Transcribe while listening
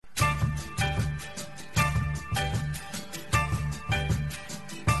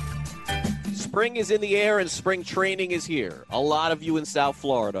Spring is in the air and spring training is here. A lot of you in South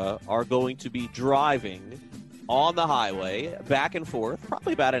Florida are going to be driving on the highway back and forth,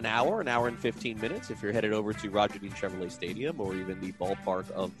 probably about an hour and 15 minutes if you're headed over to Roger Dean Chevrolet Stadium or even the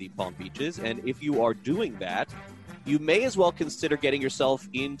ballpark of the Palm Beaches. And if you are doing that, you may as well consider getting yourself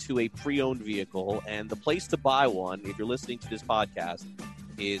into a pre-owned vehicle. And the place to buy one, if you're listening to this podcast,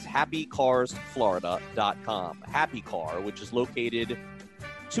 is happycarsflorida.com. Happy Car, which is located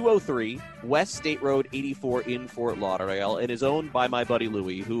 203 West State Road 84 in Fort Lauderdale, and is owned by my buddy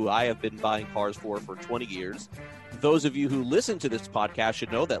Louie, who I have been buying cars for 20 years. Those of you who listen to this podcast should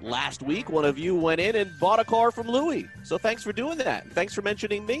know that last week one of you went in and bought a car from Louie. So thanks for doing that. Thanks for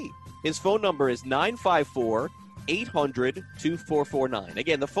mentioning me. His phone number is 954-800-2449.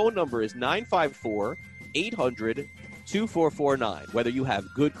 Again, the phone number is 954-800-2449. Whether you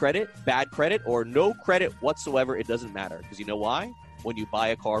have good credit, bad credit, or no credit whatsoever, it doesn't matter. Because you know why? When you buy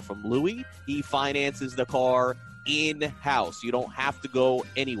a car from Louie, he finances the car in-house. You don't have to go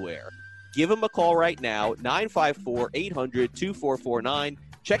anywhere. Give him a call right now, 954-800-2449.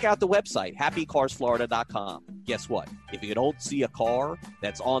 Check out the website, happycarsflorida.com. Guess what? If you don't see a car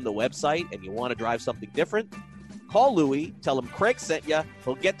that's on the website and you want to drive something different, call Louie, tell him Craig sent you.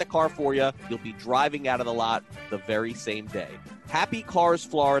 He'll get the car for you. You'll be driving out of the lot the very same day.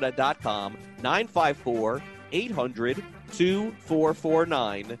 happycarsflorida.com,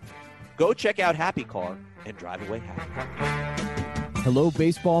 954-800-2449. Go check out Happy Car and drive away happy. Hello,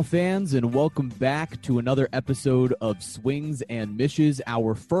 baseball fans, and welcome back to another episode of Swings and Mishes,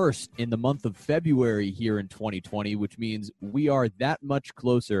 our first in the month of February here in 2020, which means we are that much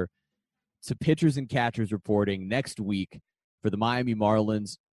closer to pitchers and catchers reporting next week for the Miami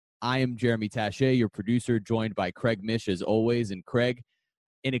Marlins. I am Jeremy Taché, your producer, joined by Craig Mish as always. And Craig,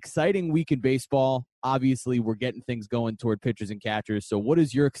 an exciting week in baseball. Obviously, we're getting things going toward pitchers and catchers. So what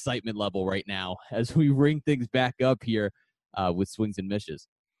is your excitement level right now as we ring things back up here with Swings and Mishes?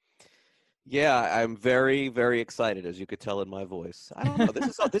 Yeah, I'm very, very excited, as you could tell in my voice. I don't know.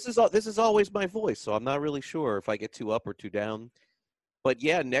 This is always my voice, so I'm not really sure if I get too up or too down. But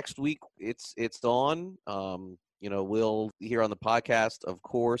yeah, next week it's on. We'll here on the podcast, of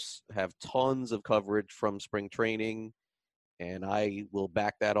course, have tons of coverage from spring training. And I will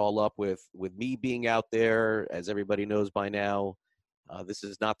back that all up with me being out there. As everybody knows by now, this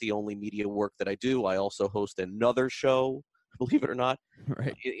is not the only media work that I do. I also host another show, believe it or not,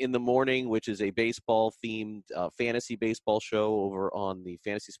 right, in the morning, which is a baseball-themed fantasy baseball show over on the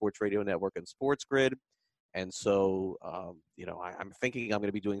Fantasy Sports Radio Network and Sports Grid. And so, I'm thinking I'm going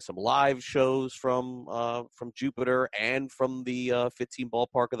to be doing some live shows from Jupiter and from the 15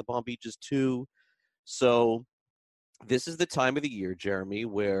 ballpark of the Palm Beaches too. So this is the time of the year, Jeremy,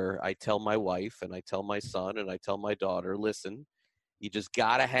 where I tell my wife and I tell my son and I tell my daughter, listen, you just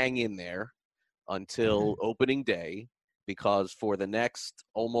got to hang in there until opening day, because for the next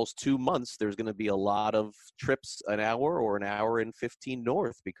almost 2 months, there's going to be a lot of trips an hour or an hour and 15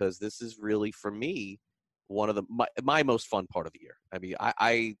 north, because this is really, for me, one of my most fun part of the year. I mean,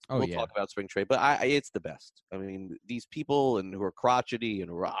 we'll talk about spring trade, but it's the best. I mean, these people who are crotchety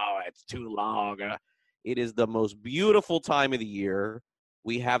and it's too long. It is the most beautiful time of the year.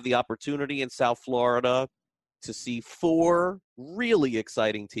 We have the opportunity in South Florida to see 4 really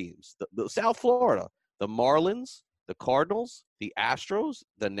exciting teams. The South Florida, the Marlins, the Cardinals, the Astros,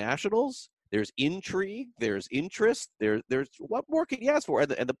 the Nationals. There's intrigue. There's interest. There's what more can you ask for?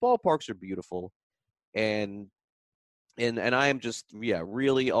 And the ballparks are beautiful. And I am just,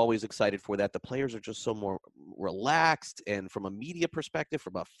 really always excited for that. The players are just so more relaxed. And from a media perspective,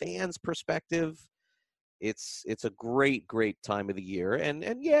 from a fan's perspective, it's a great, great time of the year. And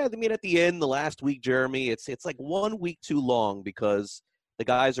at the end, the last week, Jeremy, it's like 1 week too long, because the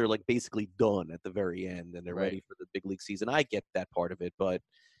guys are like basically done at the very end and they're ready for the big league season. I get that part of it, but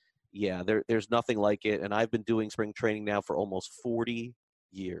yeah, there's nothing like it. And I've been doing spring training now for almost 40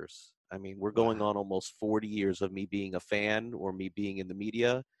 years. I mean, we're going on almost 40 years of me being a fan or me being in the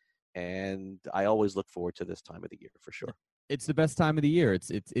media. And I always look forward to this time of the year for sure. It's the best time of the year.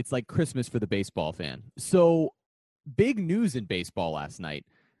 It's like Christmas for the baseball fan. So big news in baseball last night,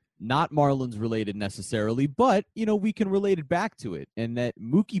 not Marlins related necessarily, but, we can relate it back to it. And that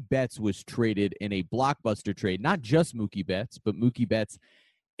Mookie Betts was traded in a blockbuster trade, not just Mookie Betts, but Mookie Betts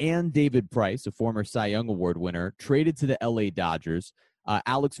and David Price, a former Cy Young Award winner, traded to the LA Dodgers.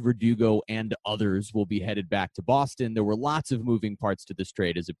 Alex Verdugo and others will be headed back to Boston. There were lots of moving parts to this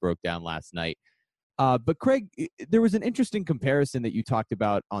trade as it broke down last night. But Craig, there was an interesting comparison that you talked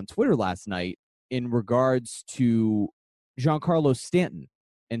about on Twitter last night in regards to Giancarlo Stanton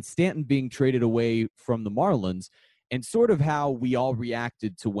and Stanton being traded away from the Marlins and sort of how we all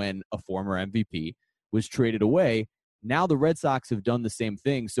reacted to when a former MVP was traded away. Now the Red Sox have done the same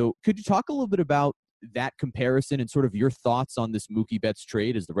thing. So could you talk a little bit about that comparison and sort of your thoughts on this Mookie Betts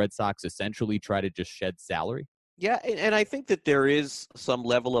trade as the Red Sox essentially try to just shed salary? Yeah, and I think that there is some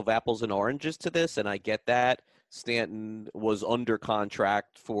level of apples and oranges to this, and I get that. Stanton was under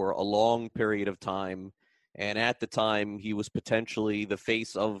contract for a long period of time, and at the time, he was potentially the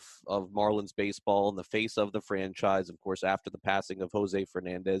face of Marlins baseball and the face of the franchise, of course, after the passing of Jose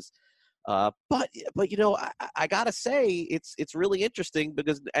Fernandez. But I gotta say it's really interesting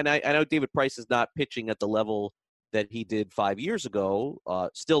because I know David Price is not pitching at the level that he did 5 years ago.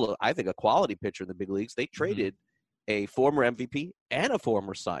 Still, I think a quality pitcher in the big leagues. They traded a former MVP and a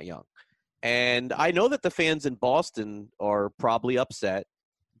former Cy Young, and I know that the fans in Boston are probably upset.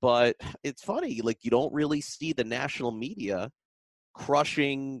 But it's funny, like you don't really see the national media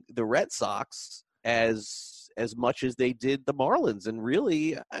crushing the Red Sox as much as they did the Marlins. And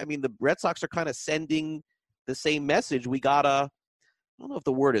really, I mean, the Red Sox are kind of sending the same message. We gotta, I don't know if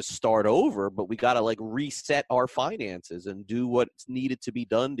the word is start over, but we gotta like reset our finances and do what's needed to be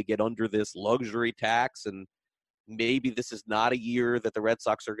done to get under this luxury tax. And maybe this is not a year that the Red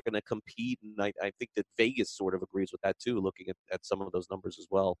Sox are going to compete. And I think that Vegas sort of agrees with that too, looking at some of those numbers as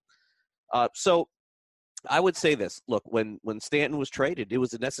well. So I would say this. Look, when Stanton was traded, it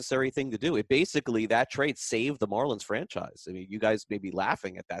was a necessary thing to do. It basically, that trade saved the Marlins franchise. I mean, you guys may be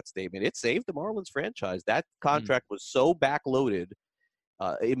laughing at that statement. It saved the Marlins franchise. That contract was so backloaded,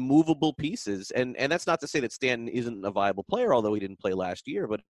 immovable pieces. And that's not to say that Stanton isn't a viable player, although he didn't play last year.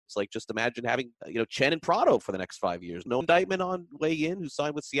 But it's like, just imagine having, Chen and Prado for the next 5 years. No indictment on Wei Yin, who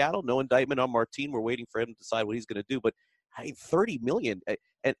signed with Seattle. No indictment on Martin. We're waiting for him to decide what he's going to do. But hey, $30 million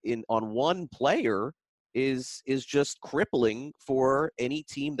on one player is just crippling for any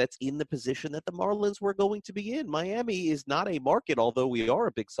team that's in the position that the Marlins were going to be in. Miami is not a market, although we are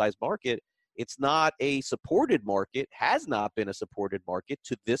a big-size market. It's not a supported market, has not been a supported market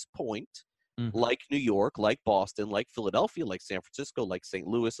to this point, like New York, like Boston, like Philadelphia, like San Francisco, like St.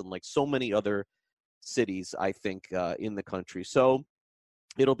 Louis, and like so many other cities, I think, in the country. So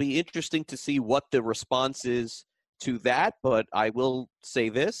it'll be interesting to see what the response is to that, but I will say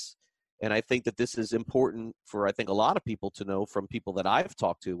this, and I think that this is important for, I think, a lot of people to know from people that I've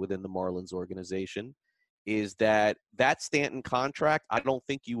talked to within the Marlins organization, is that Stanton contract, I don't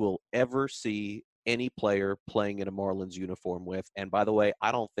think you will ever see any player playing in a Marlins uniform with. And by the way,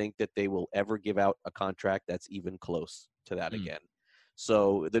 I don't think that they will ever give out a contract that's even close to that again.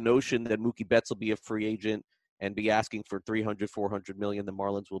 So the notion that Mookie Betts will be a free agent and be asking for 300, 400 million, the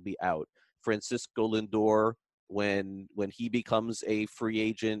Marlins will be out. Francisco Lindor, when he becomes a free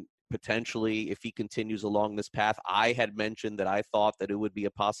agent, potentially, if he continues along this path, I had mentioned that I thought that it would be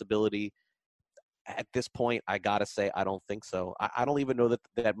a possibility. At this point, I gotta say, I don't think so. I don't even know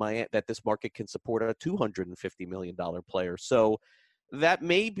that this market can support a $250 million player. So that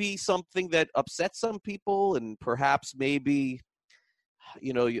may be something that upsets some people, and perhaps maybe,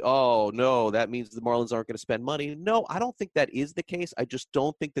 oh no, that means the Marlins aren't going to spend money. No, I don't think that is the case. I just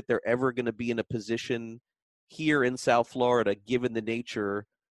don't think that they're ever going to be in a position here in South Florida, given the nature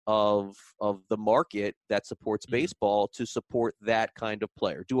of the market that supports baseball, to support that kind of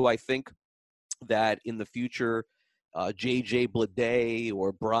player. Do I think that in the future, J.J. Bleday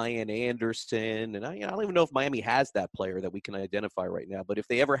or Brian Anderson, and I don't even know if Miami has that player that we can identify right now, but if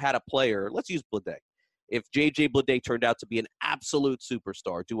they ever had a player, let's use Bleday. If J.J. Bleday turned out to be an absolute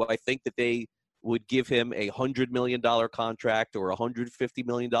superstar, do I think that they would give him a $100 million contract or $150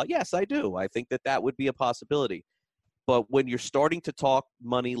 million? Yes, I do. I think that would be a possibility. But when you're starting to talk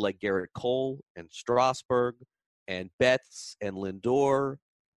money like Garrett Cole and Strasburg and Betts and Lindor,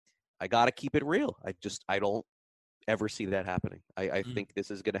 I got to keep it real. I don't ever see that happening. I think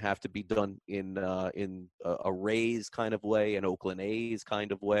this is going to have to be done in a Rays kind of way, an Oakland A's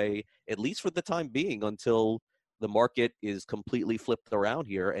kind of way, at least for the time being, until the market is completely flipped around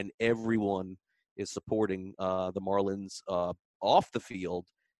here and everyone is supporting the Marlins off the field,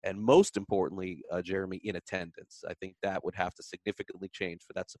 and most importantly, Jeremy, in attendance. I think that would have to significantly change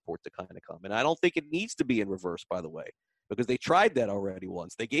for that support to kind of come. And I don't think it needs to be in reverse, by the way, because they tried that already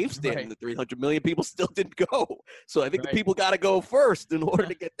once. They gave Stanton the 300 million. People still didn't go. So I think the people got to go first in order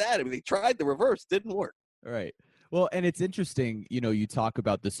to get that. I mean, they tried the reverse. Didn't work. Right. Well, and it's interesting, you talk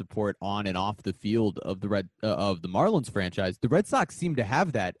about the support on and off the field of the Marlins franchise. The Red Sox seem to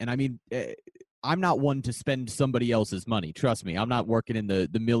have that. And I mean, I'm not one to spend somebody else's money. Trust me. I'm not working in the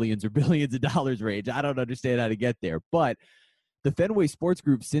millions or billions of dollars range. I don't understand how to get there. But the Fenway Sports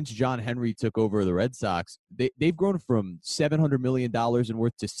Group, since John Henry took over the Red Sox, they've grown from $700 million in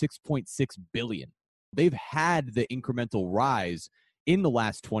worth to $6.6 billion. they've had the incremental rise in the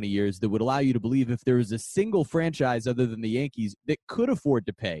last 20 years that would allow you to believe if there was a single franchise other than the Yankees that could afford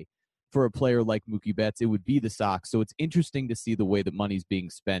to pay for a player like Mookie Betts, it would be the Sox. So it's interesting to see the way that money's being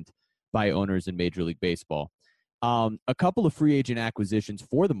spent by owners in Major League Baseball. A couple of free agent acquisitions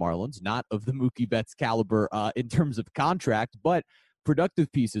for the Marlins, not of the Mookie Betts caliber in terms of contract, but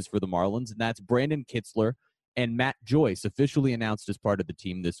productive pieces for the Marlins, and that's Brandon Kitzler and Matt Joyce, officially announced as part of the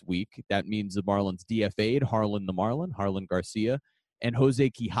team this week. That means the Marlins DFA'd Harlan the Marlin, Harlan Garcia, and Jose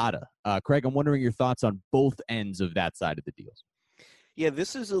Quijada. Craig, I'm wondering your thoughts on both ends of that side of the deals. Yeah,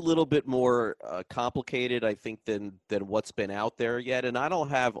 this is a little bit more complicated, I think, than what's been out there yet. And I don't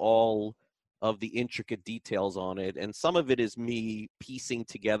have all of the intricate details on it. And some of it is me piecing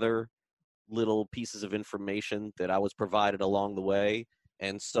together little pieces of information that I was provided along the way.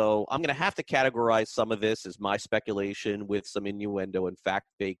 And so I'm going to have to categorize some of this as my speculation with some innuendo and fact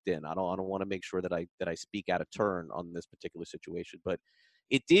baked in. I don't want to make sure that I speak out of turn on this particular situation. But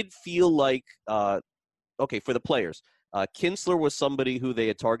it did feel like, okay, for the players, Kinsler was somebody who they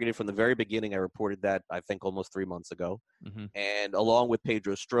had targeted from the very beginning. I reported that, I think, almost 3 months ago. Mm-hmm. And along with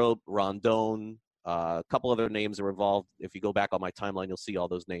Pedro Strop, Rondon, a couple other names are involved. If you go back on my timeline, you'll see all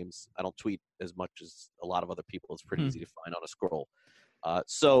those names. I don't tweet as much as a lot of other people. It's pretty easy to find on a scroll.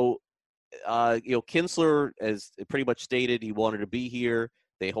 Kinsler, as pretty much stated, he wanted to be here.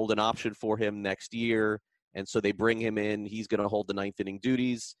 They hold an option for him next year. And so they bring him in. He's going to hold the ninth inning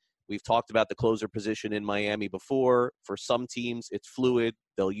duties. We've talked about the closer position in Miami before. For some teams, it's fluid.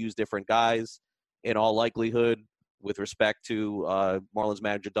 They'll use different guys. In all likelihood, with respect to Marlins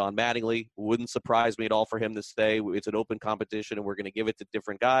manager Don Mattingly, wouldn't surprise me at all for him to stay. It's an open competition, and we're going to give it to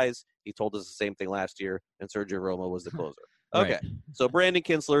different guys. He told us the same thing last year, and Sergio Romo was the closer. Okay, right. So Brandon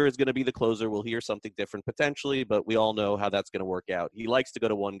Kinsler is going to be the closer. We'll hear something different potentially, but we all know how that's going to work out. He likes to go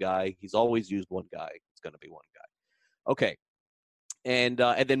to one guy. He's always used one guy. It's going to be one guy. Okay. And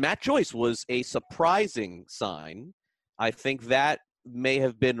then Matt Joyce was a surprising sign. I think that may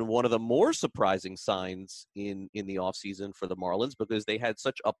have been one of the more surprising signs in the offseason for the Marlins because they had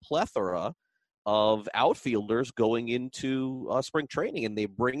such a plethora of outfielders going into spring training, and they're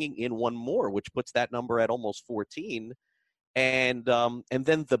bringing in one more, which puts that number at almost 14. And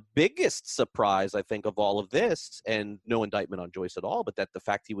then the biggest surprise, I think, of all of this, and no indictment on Joyce at all, but that the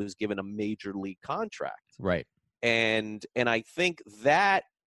fact he was given a major league contract. Right. And I think that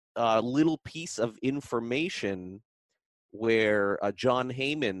little piece of information where John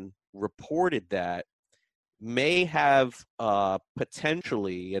Heyman reported that may have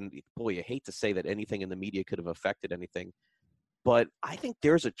potentially, and boy, I hate to say that anything in the media could have affected anything, but I think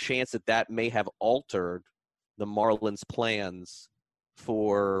there's a chance that may have altered the Marlins' plans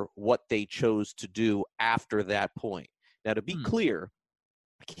for what they chose to do after that point. Now, to be clear,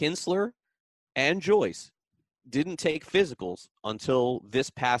 Kinsler and Joyce didn't take physicals until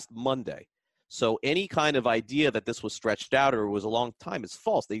this past Monday. So any kind of idea that this was stretched out or was a long time is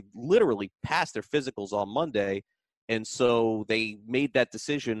false. They literally passed their physicals on Monday, and so they made that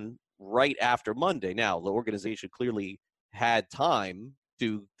decision right after Monday. Now, the organization clearly had time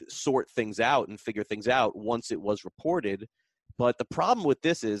to sort things out and figure things out once it was reported. But the problem with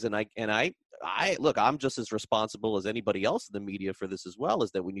this is, and I look, I'm just as responsible as anybody else in the media for this as well, is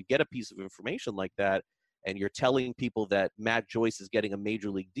that when you get a piece of information like that, and you're telling people that Matt Joyce is getting a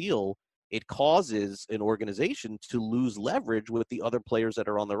major league deal, it causes an organization to lose leverage with the other players that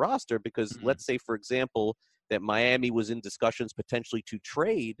are on the roster because let's say, for example, that Miami was in discussions potentially to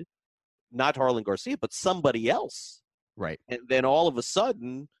trade, not Harlan Garcia, but somebody else. Right. And then all of a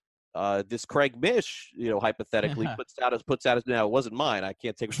sudden, this Craig Mish, hypothetically puts out, now it wasn't mine. I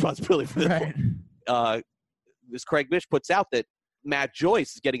can't take responsibility for this one. This Craig Mish puts out that Matt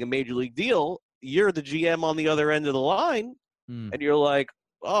Joyce is getting a major league deal. You're the GM on the other end of the line, and you're like,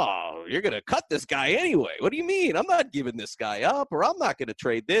 oh, you're going to cut this guy anyway. What do you mean? I'm not giving this guy up, or I'm not going to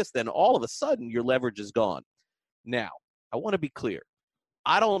trade this. Then all of a sudden, your leverage is gone. Now, I want to be clear.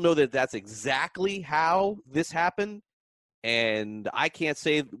 I don't know that that's exactly how this happened, and I can't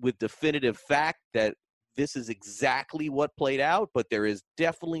say with definitive fact that this is exactly what played out, but there is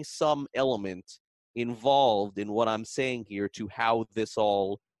definitely some element involved in what I'm saying here to how this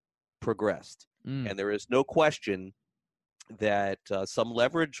all progressed. And there is no question that some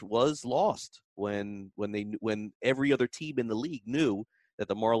leverage was lost when every other team in the league knew that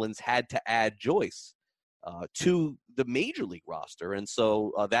the Marlins had to add Joyce to the major league roster. And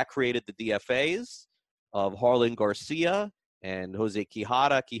so that created the DFAs of Harlan Garcia and Jose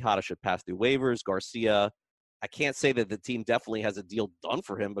Quijada. Quijada should pass through waivers. Garcia, I can't say that the team definitely has a deal done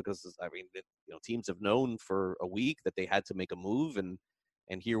for him because, teams have known for a week that they had to make a move, and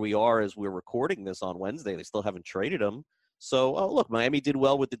And here we are as we're recording this on Wednesday. They still haven't traded him. So, look, Miami did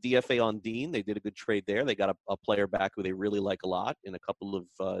well with the DFA on Dean. They did a good trade there. They got a player back who they really like a lot. In a couple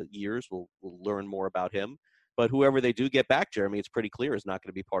of years, we'll learn more about him. But whoever they do get back, Jeremy, it's pretty clear is not going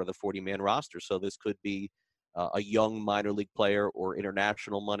to be part of the 40-man roster. So this could be a young minor league player or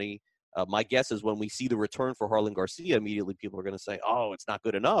international money. My guess is when we see the return for Harlan Garcia, immediately people are going to say, "Oh, it's not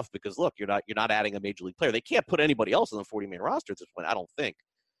good enough," because look, you're not adding a major league player. They can't put anybody else on the 40-man roster at this point, I don't think.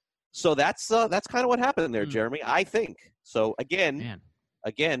 So that's kind of what happened there, Jeremy. I think so. Again,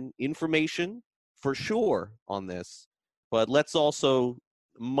 information for sure on this, but let's also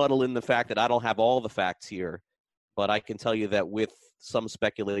muddle in the fact that I don't have all the facts here, but I can tell you that with some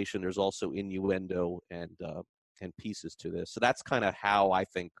speculation, there's also innuendo and pieces to this. So that's kind of how I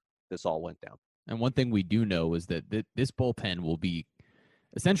think this all went down. And one thing we do know is that this bullpen will be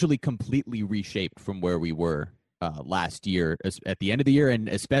essentially completely reshaped from where we were last year, at the end of the year, and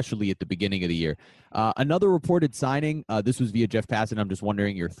especially at the beginning of the year. Another reported signing, this was via Jeff Passan. I'm just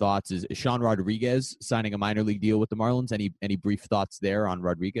wondering your thoughts. Is Sean Rodriguez signing a minor league deal with the Marlins? Any brief thoughts there on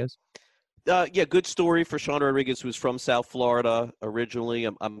Rodriguez? Yeah, good story for Sean Rodriguez, who's from South Florida originally.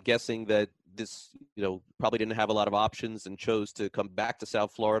 I'm guessing that this, probably didn't have a lot of options and chose to come back to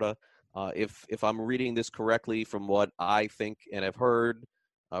South Florida. If I'm reading this correctly from what I think and have heard,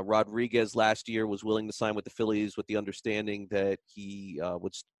 Rodriguez last year was willing to sign with the Phillies with the understanding that he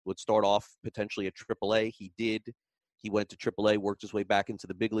would start off potentially at AAA. He did. He went to AAA, worked his way back into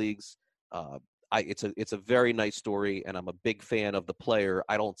the big leagues. It's a very nice story, and I'm a big fan of the player.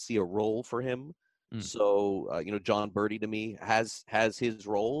 I don't see a role for him. So, John Birdie to me has his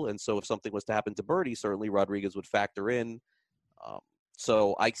role, and so if something was to happen to Birdie, certainly Rodriguez would factor in.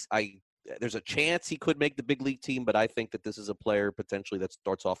 So there's a chance he could make the big league team, but I think that this is a player potentially that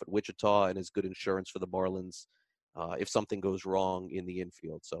starts off at Wichita and is good insurance for the Marlins if something goes wrong in the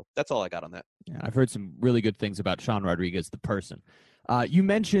infield. So that's all I got on that. Yeah, I've heard some really good things about Sean Rodriguez, the person. You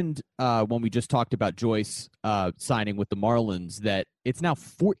mentioned when we just talked about Joyce signing with the Marlins that it's now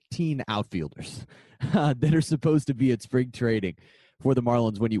 14 outfielders that are supposed to be at spring training for the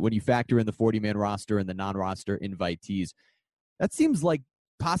Marlins when you factor in the 40-man roster and the non-roster invitees. That seems like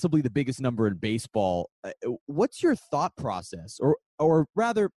possibly the biggest number in baseball. What's your thought process, or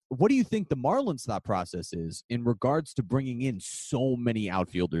rather, what do you think the Marlins' thought process is in regards to bringing in so many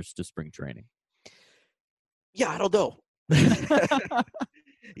outfielders to spring training? Yeah, I don't know.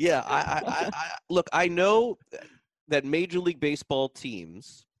 Yeah, I look, I know that Major League Baseball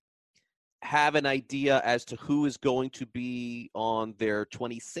teams have an idea as to who is going to be on their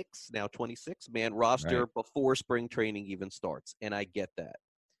 26-man roster before spring training even starts, and I get that.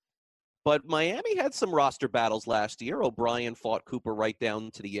 But Miami had some roster battles last year. O'Brien fought Cooper right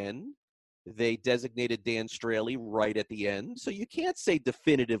down to the end. They designated Dan Straley right at the end. So you can't say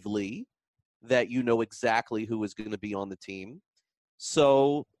definitively that you know exactly who is going to be on the team.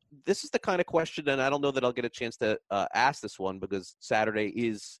 So this is the kind of question, and I don't know that I'll get a chance to ask this one because Saturday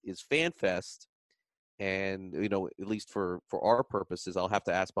is FanFest. And, at least for our purposes, I'll have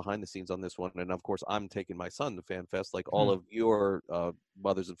to ask behind the scenes on this one. And, of course, I'm taking my son to FanFest like all of your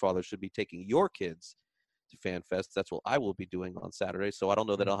mothers and fathers should be taking your kids to FanFest. That's what I will be doing on Saturday. So I don't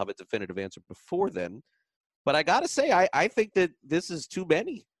know that I'll have a definitive answer before then. But I got to say, I think that this is too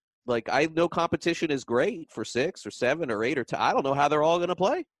many. Like, I know competition is great for 6 or 7 or 8 or 10. I don't know how they're all going to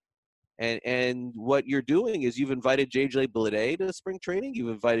play. And what you're doing is you've invited J.J. Bleday to spring training. You've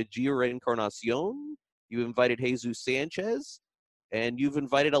invited Gio Encarnacion. You've invited Jesus Sanchez, and you've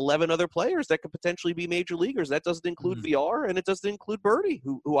invited 11 other players that could potentially be major leaguers. That doesn't include VR, and it doesn't include Birdie,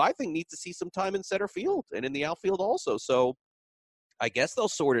 who I think needs to see some time in center field and in the outfield also. So I guess they'll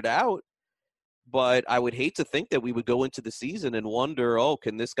sort it out, but I would hate to think that we would go into the season and wonder,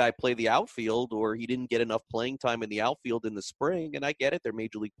 can this guy play the outfield, or he didn't get enough playing time in the outfield in the spring. And I get it. They're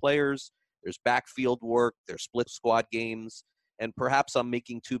major league players. There's backfield work. There's split squad games. And perhaps I'm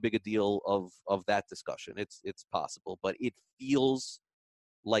making too big a deal of that discussion. It's possible, but it feels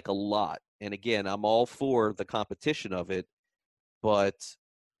like a lot. And again, I'm all for the competition of it, but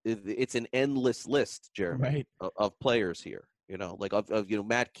it's an endless list, Jeremy, of players here.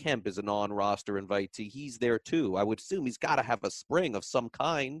 Matt Kemp is a non-roster invitee. He's there too. I would assume he's got to have a spring of some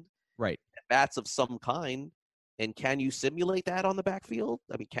kind, right? Bats of some kind. And can you simulate that on the backfield?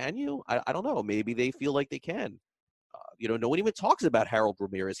 I mean, can you? I don't know. Maybe they feel like they can. No one even talks about Harold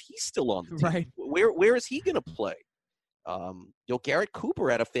Ramirez. He's still on the team. Right. Where is he going to play? Garrett Cooper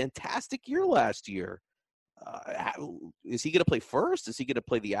had a fantastic year last year. Is he going to play first? Is he going to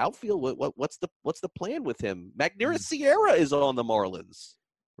play the outfield? What's the plan with him? Magneuris Sierra is on the Marlins.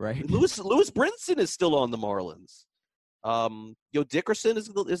 Right. Lewis Brinson is still on the Marlins. Dickerson is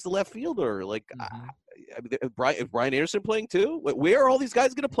the left fielder. Like, Mhm. is Brian Anderson playing too? Where are all these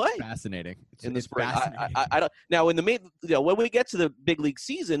guys going to play Fascinating. in the It's spring? fascinating. I don't. Now, in the main, when we get to the big league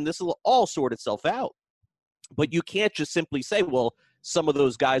season, this will all sort itself out. But you can't just simply say, well, some of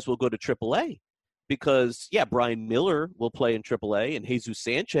those guys will go to AAA. Because, yeah, Brian Miller will play in AAA and Jesus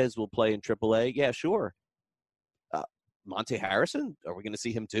Sanchez will play in AAA. Yeah, sure. Monte Harrison, are we going to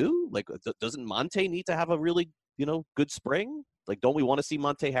see him too? Like, doesn't Monte need to have a really, good spring? Like, don't we want to see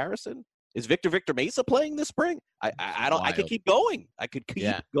Monte Harrison? Is Victor Mesa playing this spring? I don't. I could keep going. I could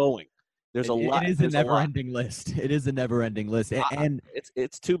keep going. There's a lot. It is a never-ending list. It is a never-ending list, and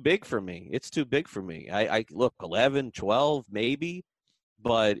it's too big for me. It's too big for me. I look 11, 12, maybe,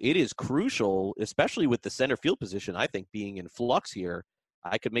 but it is crucial, especially with the center field position. I think being in flux here.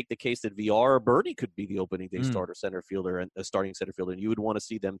 I could make the case that VR or Birdie could be the opening day starter center fielder and starting center fielder, and you would want to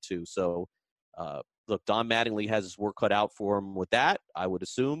see them too. So, look, Don Mattingly has his work cut out for him with that, I would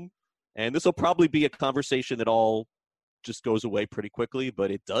assume. And this will probably be a conversation that all just goes away pretty quickly,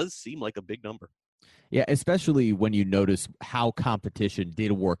 but it does seem like a big number. Yeah, especially when you notice how competition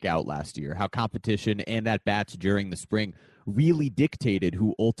did work out last year, how competition and at bats during the spring really dictated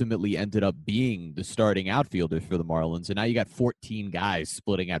who ultimately ended up being the starting outfielders for the Marlins. And now you got 14 guys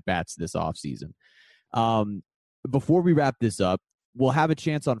splitting at bats this offseason. Before we wrap this up, we'll have a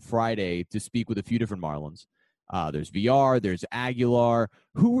chance on Friday to speak with a few different Marlins. There's VR, there's Aguilar.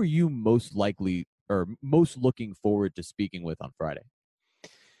 Who are you most likely or most looking forward to speaking with on Friday?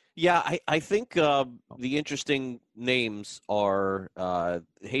 Yeah, I think the interesting names are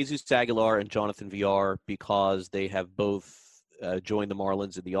Jesus Aguilar and Jonathan VR because they have both joined the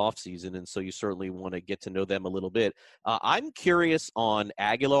Marlins in the offseason, and so you certainly want to get to know them a little bit. I'm curious on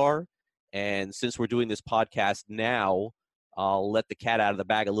Aguilar, and since we're doing this podcast now, I'll let the cat out of the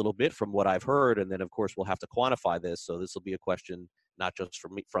bag a little bit from what I've heard, and then, of course, we'll have to quantify this, so this will be a question not just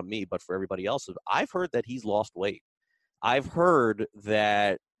from me, but for everybody else. I've heard that he's lost weight. I've heard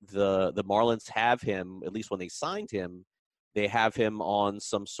that the Marlins have him, at least when they signed him, they have him on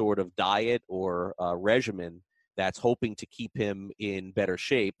some sort of diet or regimen that's hoping to keep him in better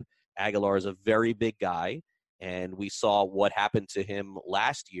shape. Aguilar is a very big guy, and we saw what happened to him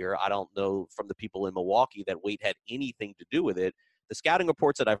last year. I don't know from the people in Milwaukee that weight had anything to do with it. The scouting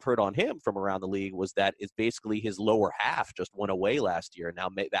reports that I've heard on him from around the league was that it's basically his lower half just went away last year. Now,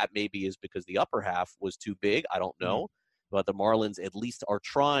 that maybe is because the upper half was too big. I don't know. But the Marlins at least are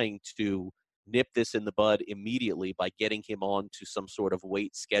trying to nip this in the bud immediately by getting him on to some sort of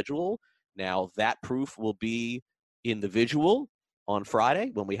weight schedule. Now, that proof will be in the visual on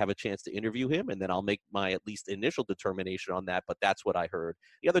Friday when we have a chance to interview him, and then I'll make my at least initial determination on that, but that's what I heard.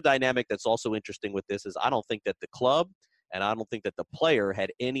 The other dynamic that's also interesting with this is I don't think that the club and I don't think that the player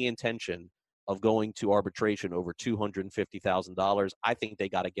had any intention of going to arbitration over $250,000. I think they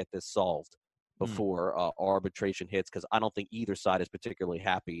got to get this solved before arbitration hits, because I don't think either side is particularly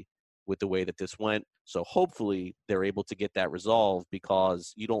happy with the way that this went. So hopefully they're able to get that resolved,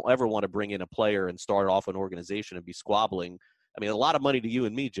 because you don't ever want to bring in a player and start off an organization and be squabbling. I mean, a lot of money to you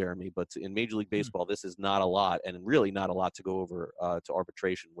and me, Jeremy, but in Major League Baseball, this is not a lot, and really not a lot to go over to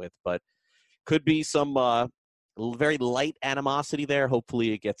arbitration with. But could be some very light animosity there.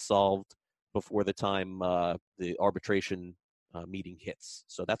 Hopefully it gets solved before the time the arbitration meeting hits.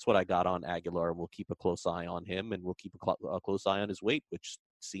 So that's what I got on Aguilar, and we'll keep a close eye on him, and we'll keep a close eye on his weight, which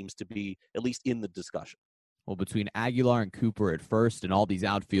seems to be at least in the discussion. Well, between Aguilar and Cooper at first and all these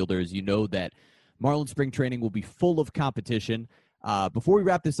outfielders, you know that Marlins spring training will be full of competition. Before we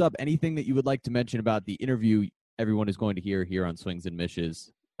wrap this up, anything that you would like to mention about the interview everyone is going to hear here on Swings and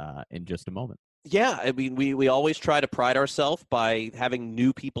Mishes in just a moment? Yeah, I mean, we always try to pride ourselves by having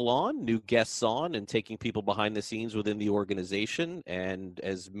new people on, new guests on, and taking people behind the scenes within the organization. And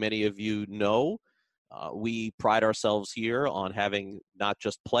as many of you know, we pride ourselves here on having not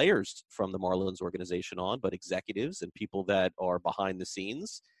just players from the Marlins organization on, but executives and people that are behind the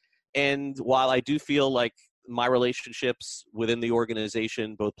scenes. And while I do feel like my relationships within the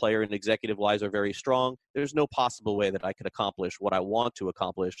organization, both player and executive-wise, are very strong, there's no possible way that I could accomplish what I want to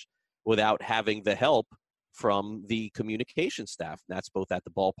accomplish without having the help from the communication staff. And that's both at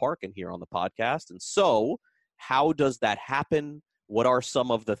the ballpark and here on the podcast. And so how does that happen? What are some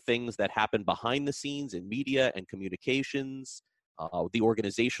of the things that happen behind the scenes in media and communications, the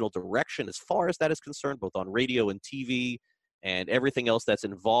organizational direction as far as that is concerned, both on radio and TV, and everything else that's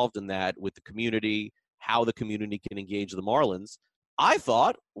involved in that with the community, how the community can engage the Marlins? I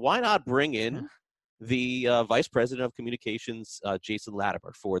thought, why not bring in the Vice President of Communications, Jason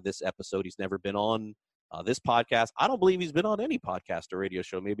Latimer, for this episode. He's never been on This podcast, I don't believe he's been on any podcast or radio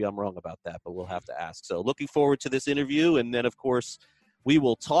show. Maybe I'm wrong about that, but we'll have to ask. So looking forward to this interview. And then, of course, we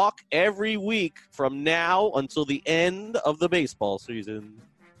will talk every week from now until the end of the baseball season.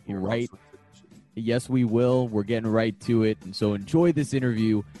 Right. Yes, we will. We're getting right to it. And so enjoy this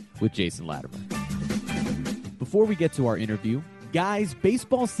interview with Jason Latimer. Before we get to our interview, guys,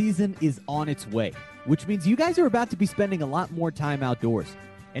 baseball season is on its way, which means you guys are about to be spending a lot more time outdoors.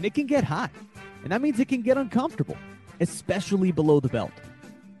 And it can get hot. And that means it can get uncomfortable, especially below the belt.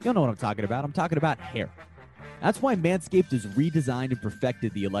 You know what I'm talking about. I'm talking about hair. That's why Manscaped has redesigned and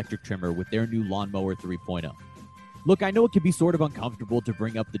perfected the electric trimmer with their new Lawnmower 3.0. Look, I know it can be sort of uncomfortable to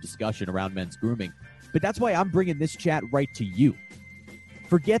bring up the discussion around men's grooming, but that's why I'm bringing this chat right to you.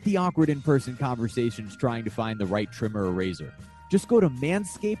 Forget the awkward in-person conversations trying to find the right trimmer or razor. Just go to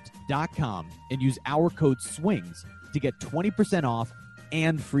manscaped.com and use our code SWINGS to get 20% off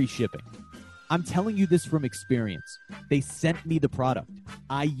and free shipping. I'm telling you this from experience. They sent me the product.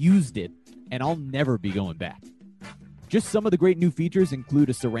 I used it, and I'll never be going back. Just some of the great new features include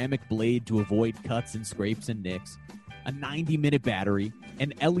a ceramic blade to avoid cuts and scrapes and nicks, a 90-minute battery,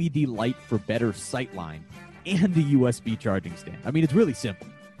 an LED light for better sightline, and a USB charging stand. I mean, it's really simple.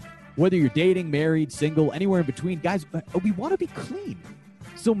 Whether you're dating, married, single, anywhere in between, guys, we want to be clean.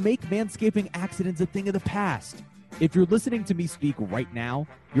 So make manscaping accidents a thing of the past. If you're listening to me speak right now,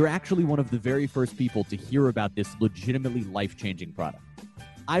 you're actually one of the very first people to hear about this legitimately life-changing product.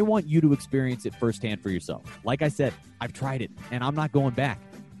 I want you to experience it firsthand for yourself. Like I said, I've tried it, and I'm not going back.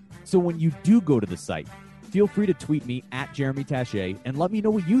 So when you do go to the site, feel free to tweet me at Jeremy Taché and let me know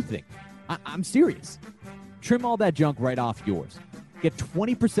what you think. I'm serious. Trim all that junk right off yours. Get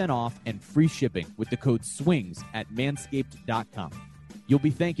 20% off and free shipping with the code SWINGS at manscaped.com. You'll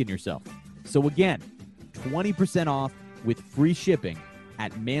be thanking yourself. So again, 20% off with free shipping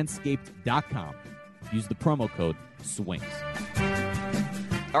at manscaped.com. Use the promo code SWINGS.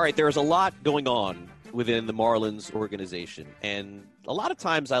 All right, there's a lot going on within the Marlins organization. And a lot of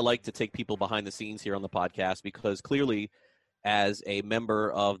times I like to take people behind the scenes here on the podcast because clearly as a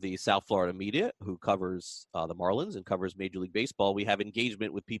member of the South Florida media who covers the Marlins and covers Major League Baseball, we have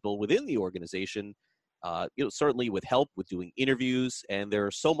engagement with people within the organization, certainly with help with doing interviews. And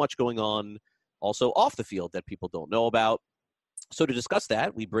there's so much going on also off the field that people don't know about. So to discuss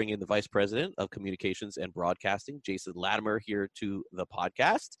that, we bring in the Vice President of Communications and Broadcasting, Jason Latimer, here to the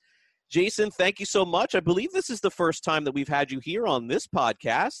podcast. Jason, thank you so much. I believe this is the first time that we've had you here on this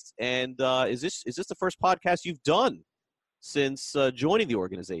podcast. And is this the first podcast you've done since joining the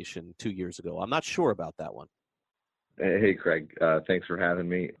organization 2 years ago? I'm not sure about that one. Hey, Craig. Thanks for having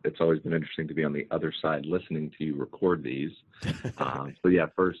me. It's always been interesting to be on the other side listening to you record these. So, yeah,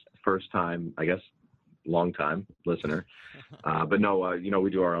 first time, I guess, long time listener. But no, we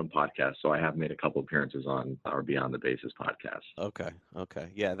do our own podcast. So I have made a couple appearances on our Beyond the Bases podcast. Okay.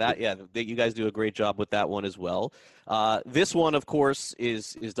 Yeah, you guys do a great job with that one as well. This one, of course,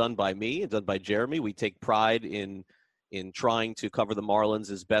 is done by me and done by Jeremy. We take pride in trying to cover the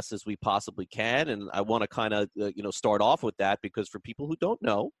Marlins as best as we possibly can. And I want to kind of, start off with that because for people who don't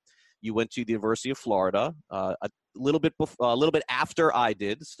know, you went to the University of Florida a little bit after I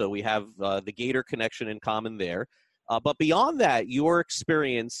did. So we have the Gator connection in common there. But beyond that, your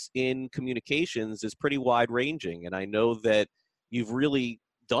experience in communications is pretty wide ranging. And I know that you've really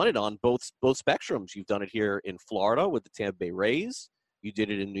done it on both spectrums. You've done it here in Florida with the Tampa Bay Rays. You did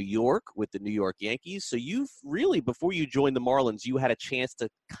it in New York with the New York Yankees. So you've really, before you joined the Marlins, you had a chance to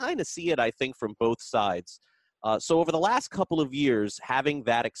kind of see it, I think, from both sides. So over the last couple of years, having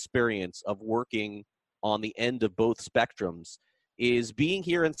that experience of working on the end of both spectrums, is being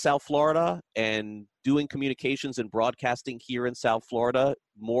here in South Florida and doing communications and broadcasting here in South Florida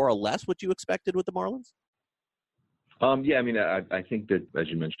more or less what you expected with the Marlins? Yeah, I mean, I think that, as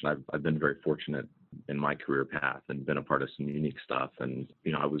you mentioned, I've been very fortunate in my career path and been a part of some unique stuff. And,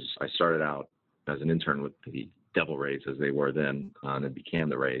 I started out as an intern with the Devil Rays as they were then, and it became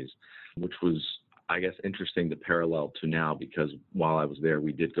the Rays, which was, I guess, interesting to parallel to now because while I was there,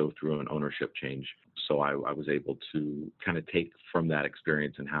 we did go through an ownership change. So I was able to kind of take from that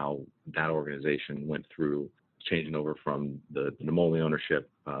experience and how that organization went through changing over from the Nemoli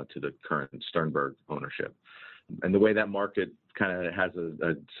ownership to the current Sternberg ownership. And the way that market kind of has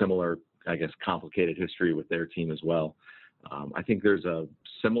a similar, I guess, complicated history with their team as well. I think there's a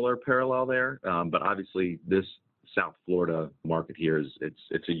similar parallel there, but obviously this South Florida market here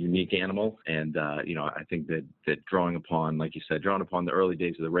it's a unique animal. And, I think that drawing upon, like you said, the early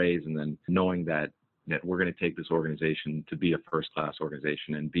days of the Rays and then knowing that we're going to take this organization to be a first-class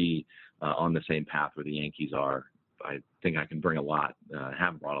organization and be on the same path where the Yankees are I think I can bring a lot,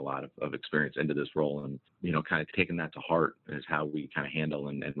 have brought a lot of experience into this role, and kind of taking that to heart is how we kind of handle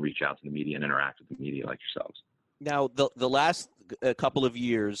and reach out to the media and interact with the media like yourselves. Now, the last couple of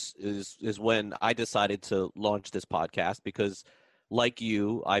years is when I decided to launch this podcast because, like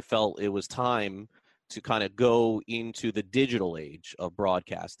you, I felt it was time to kind of go into the digital age of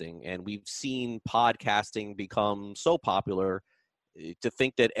broadcasting. And we've seen podcasting become so popular. To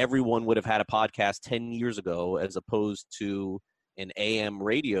think that everyone would have had a podcast 10 years ago as opposed to an AM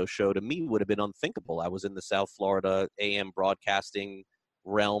radio show, to me, would have been unthinkable. I was in the South Florida AM broadcasting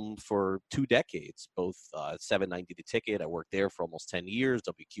realm for 2 decades, both 790 The Ticket. I worked there for almost 10 years.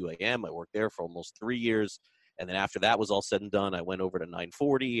 WQAM, I worked there for almost 3 years. And then after that was all said and done, I went over to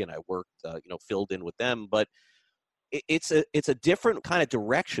 940 and I worked, filled in with them. But it's a different kind of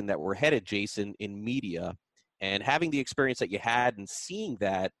direction that we're headed, Jason, in media. And having the experience that you had and seeing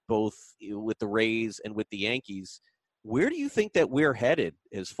that both with the Rays and with the Yankees, where do you think that we're headed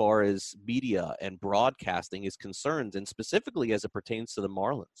as far as media and broadcasting is concerned, and specifically as it pertains to the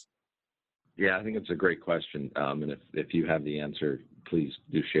Marlins? Yeah, I think it's a great question. And if you have the answer, please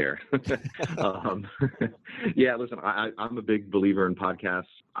do share. Yeah, listen, I'm a big believer in podcasts.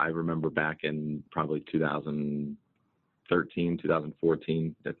 I remember back in probably 2013,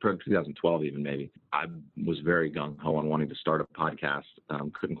 2014, 2012 even maybe, I was very gung-ho on wanting to start a podcast.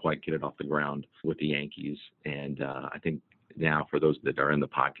 Couldn't quite get it off the ground with the Yankees. And I think now for those that are in the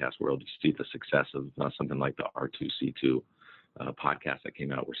podcast world, you see the success of something like the R2C2 podcast that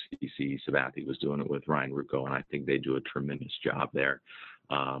came out where CC Sabathia was doing it with Ryan Ruocco, and I think they do a tremendous job there.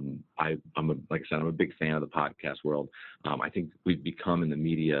 Like I said, I'm a big fan of the podcast world. I think we've become in the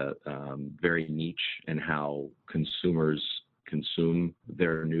media very niche in how consumers consume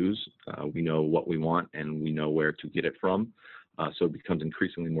their news. We know what we want and we know where to get it from. So it becomes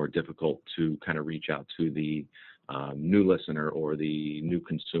increasingly more difficult to kind of reach out to the new listener or the new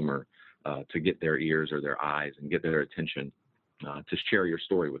consumer to get their ears or their eyes and get their attention to share your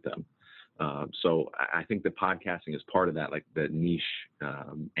story with them. So I think that podcasting is part of that, like the niche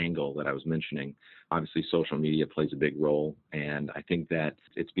angle that I was mentioning. Obviously, social media plays a big role, and I think that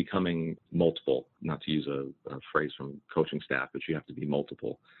it's becoming multiple, not to use a phrase from coaching staff, but you have to be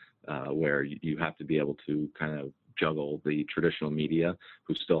multiple, where you have to be able to kind of juggle the traditional media,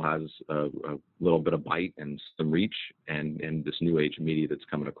 who still has a little bit of bite and some reach, and this new age media that's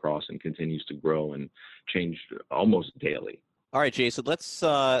coming across and continues to grow and change almost daily. All right, Jason, let's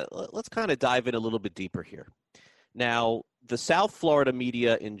kind of dive in a little bit deeper here. Now, the South Florida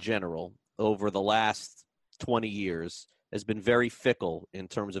media in general over the last 20 years has been very fickle in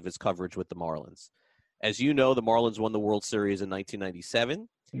terms of its coverage with the Marlins. As you know, the Marlins won the World Series in 1997,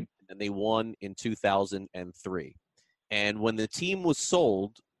 and they won in 2003. And when the team was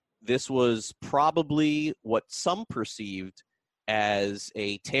sold, this was probably what some perceived as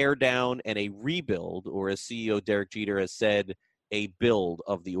a tear down and a rebuild, or as CEO Derek Jeter has said, a build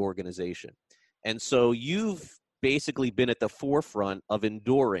of the organization. And so you've basically been at the forefront of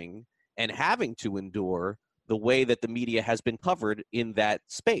enduring and having to endure the way that the media has been covered in that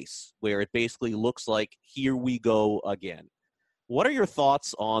space, where it basically looks like, here we go again. What are your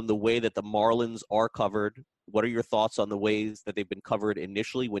thoughts on the way that the Marlins are covered? What are your thoughts on the ways that they've been covered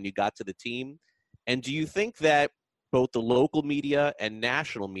initially when you got to the team? And do you think that both the local media and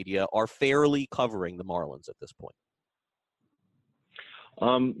national media are fairly covering the Marlins at this point?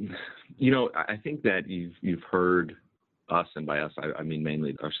 I think that you've heard us, and by us, I mean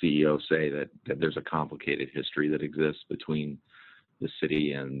mainly our CEO, say that there's a complicated history that exists between the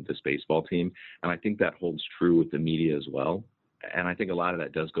city and this baseball team. And I think that holds true with the media as well. And I think a lot of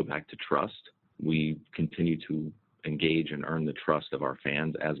that does go back to trust. We continue to engage and earn the trust of our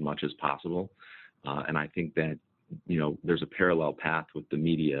fans as much as possible. And I think that, there's a parallel path with the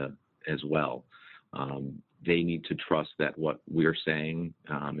media as well. They need to trust that what we're saying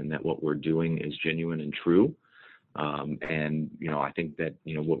and that what we're doing is genuine and true. I think that,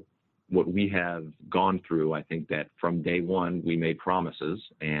 what we have gone through, I think that from day one, we made promises,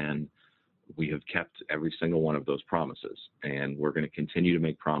 and we have kept every single one of those promises. And we're going to continue to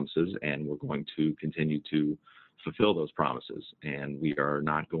make promises, and we're going to continue to fulfill those promises. And we are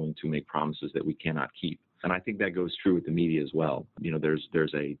not going to make promises that we cannot keep. And I think that goes true with the media as well.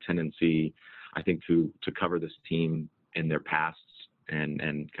 There's a tendency, I think, to cover this team in their pasts and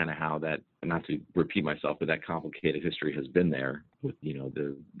kind of how that, not to repeat myself, but that complicated history has been there with,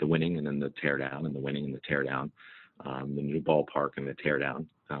 the winning and then the tear down, and the winning and the tear down, the new ballpark and the tear down.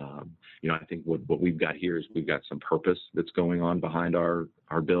 I think what we've got here is we've got some purpose that's going on behind our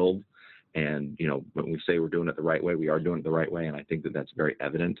build. And, when we say we're doing it the right way, we are doing it the right way. And I think that that's very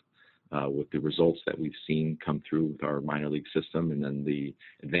evident with the results that we've seen come through with our minor league system, and then the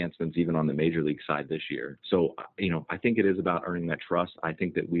advancements even on the major league side this year. So, I think it is about earning that trust. I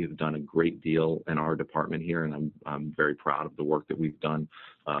think that we have done a great deal in our department here, and I'm very proud of the work that we've done,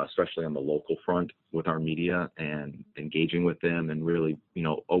 especially on the local front with our media and engaging with them and really,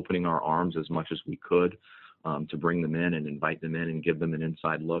 opening our arms as much as we could to bring them in and invite them in and give them an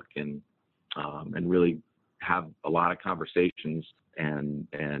inside look and really have a lot of conversations and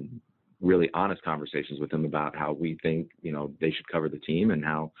really honest conversations with them about how we think, they should cover the team and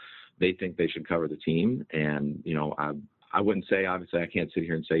how they think they should cover the team. And, I wouldn't say, obviously I can't sit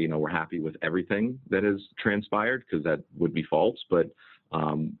here and say, we're happy with everything that has transpired, because that would be false. But,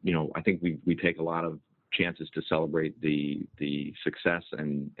 I think we take a lot of chances to celebrate the success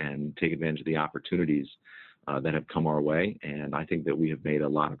and take advantage of the opportunities that have come our way. And I think that we have made a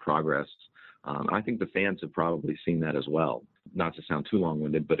lot of progress. I think the fans have probably seen that as well. Not to sound too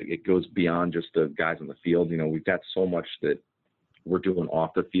long-winded, but it goes beyond just the guys on the field. We've got so much that we're doing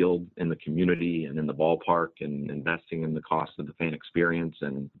off the field in the community and in the ballpark, and investing in the cost of the fan experience,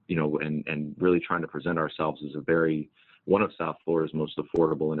 and really trying to present ourselves as one of South Florida's most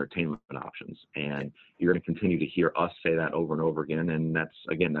affordable entertainment options. And you're going to continue to hear us say that over and over again. And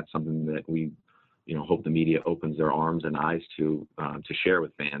that's something that we hope the media opens their arms and eyes to share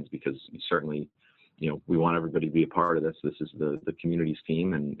with fans, because certainly, we want everybody to be a part of this. This is the community's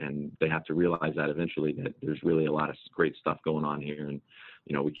team, and they have to realize that eventually, that there's really a lot of great stuff going on here. And,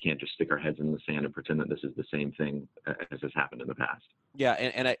 we can't just stick our heads in the sand and pretend that this is the same thing as has happened in the past. Yeah.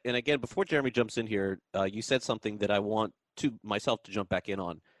 And again, before Jeremy jumps in here, you said something that I want myself to jump back in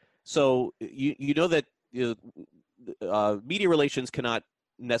on. So you know that media relations cannot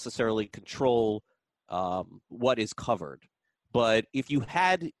necessarily control what is covered. But if you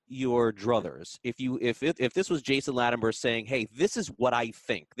had your druthers, if this was Jason Latimer saying, "Hey, this is what I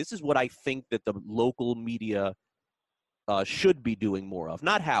think that the local media should be doing more of,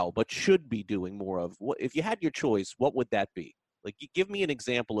 not how, but should be doing more of," if you had your choice, what would that be? Like, give me an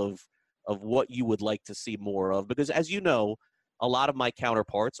example of what you would like to see more of, because as you know, a lot of my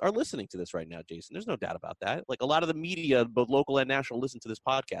counterparts are listening to this right now, Jason. There's no doubt about that. Like, a lot of the media, both local and national, listen to this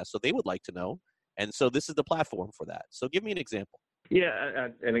podcast, so they would like to know. And so this is the platform for that. So give me an example. Yeah,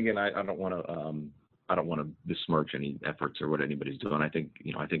 and again, I don't want to besmirch any efforts or what anybody's doing. I think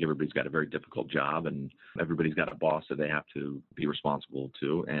everybody's got a very difficult job, and everybody's got a boss that they have to be responsible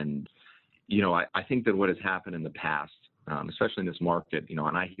to. And I think that what has happened in the past, especially in this market,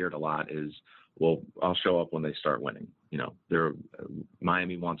 and I hear it a lot, is, well, I'll show up when they start winning.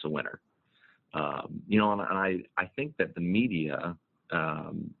 Miami wants a winner. And I think that the media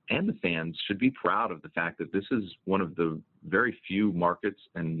and the fans should be proud of the fact that this is one of the very few markets,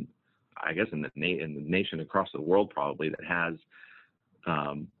 and I guess in the nation, across the world probably, that has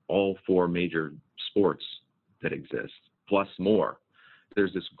all four major sports that exist, plus more.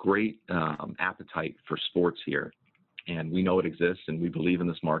 There's this great appetite for sports here, and we know it exists, and we believe in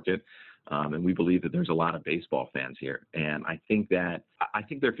this market. And we believe that there's a lot of baseball fans here. And I think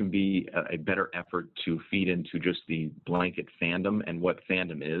there can be a better effort to feed into just the blanket fandom and what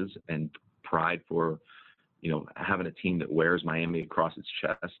fandom is, and pride for, having a team that wears Miami across its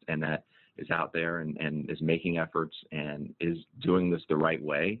chest, and that is out there and is making efforts and is doing this the right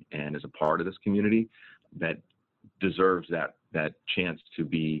way and is a part of this community that deserves that chance to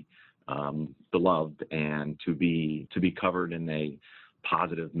be beloved and to be covered in a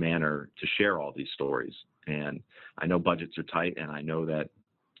positive manner, to share all these stories. And I know budgets are tight, and I know that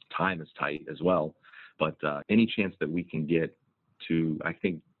time is tight as well, but any chance that we can get to, I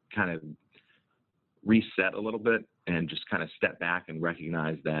think, kind of reset a little bit and just kind of step back and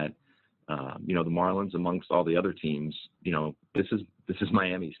recognize that the Marlins, amongst all the other teams, this is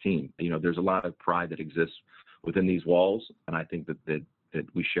Miami's team. There's a lot of pride that exists within these walls, and I think that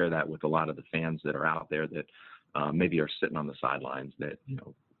we share that with a lot of the fans that are out there that maybe are sitting on the sidelines, that,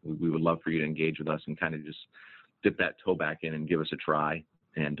 we would love for you to engage with us and kind of just dip that toe back in and give us a try,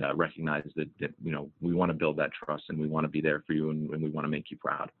 and recognize that we want to build that trust, and we want to be there for you, and we want to make you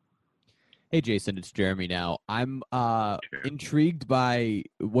proud. Hey, Jason, it's Jeremy now. I'm intrigued by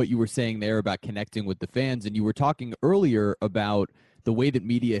what you were saying there about connecting with the fans, and you were talking earlier about the way that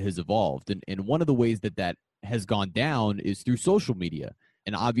media has evolved, and one of the ways that has gone down is through social media.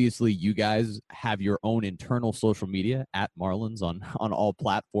 And obviously, you guys have your own internal social media at Marlins on all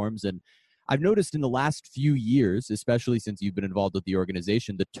platforms. And I've noticed in the last few years, especially since you've been involved with the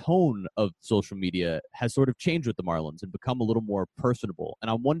organization, the tone of social media has sort of changed with the Marlins and become a little more personable.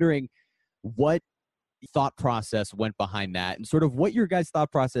 And I'm wondering what thought process went behind that, and sort of what your guys'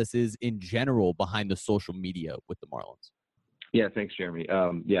 thought process is in general behind the social media with the Marlins. Yeah, thanks, Jeremy.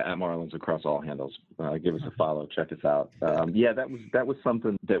 Yeah, at Marlins across all handles. Give us a follow. Check us out. Yeah, that was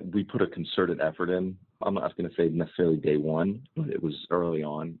something that we put a concerted effort in. I'm not going to say necessarily day one, but it was early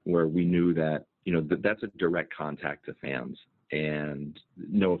on where we knew that that's a direct contact to fans. And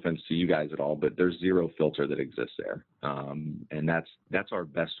no offense to you guys at all, but there's zero filter that exists there, and that's our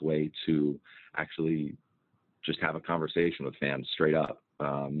best way to actually just have a conversation with fans straight up.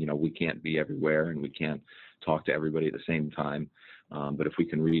 We can't be everywhere and we can't talk to everybody at the same time. But if we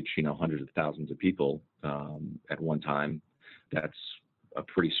can reach, hundreds of thousands of people at one time, that's a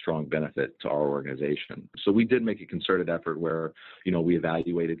pretty strong benefit to our organization. So we did make a concerted effort where, we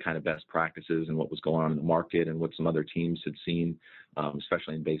evaluated kind of best practices and what was going on in the market and what some other teams had seen,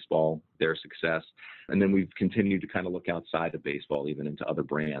 especially in baseball, their success. And then we've continued to kind of look outside of baseball, even into other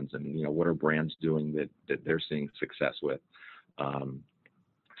brands and, what are brands doing that they're seeing success with.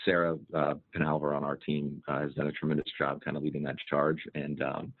 Sarah Penalver on our team has done a tremendous job kind of leading that charge. And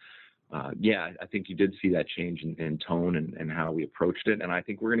I think you did see that change in tone and how we approached it. And I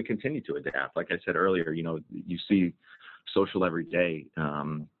think we're going to continue to adapt. Like I said earlier, you see social every day.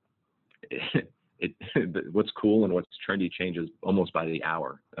 What's cool and what's trendy changes almost by the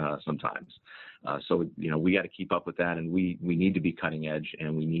hour sometimes. So we got to keep up with that, and we need to be cutting edge,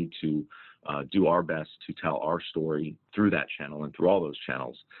 and we need to do our best to tell our story through that channel and through all those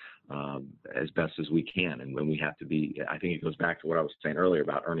channels as best as we can. And when we have to be, I think it goes back to what I was saying earlier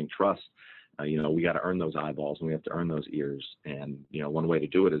about earning trust. We got to earn those eyeballs and we have to earn those ears. And, one way to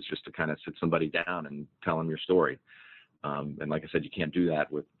do it is just to kind of sit somebody down and tell them your story. And like I said, you can't do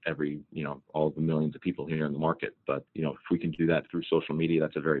that with all of the millions of people here in the market. But, if we can do that through social media,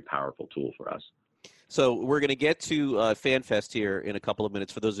 that's a very powerful tool for us. So we're going to get to FanFest here in a couple of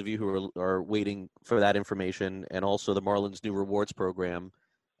minutes for those of you who are waiting for that information, and also the Marlins new rewards program,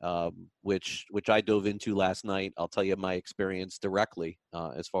 which I dove into last night. I'll tell you my experience directly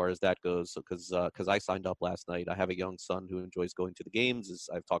as far as that goes, because I signed up last night. I have a young son who enjoys going to the games, as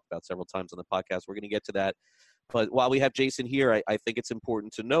I've talked about several times on the podcast. We're going to get to that. But while we have Jason here, I think it's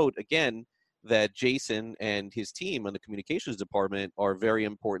important to note, again, that Jason and his team in the communications department are very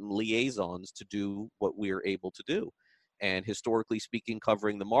important liaisons to do what we're able to do. And historically speaking,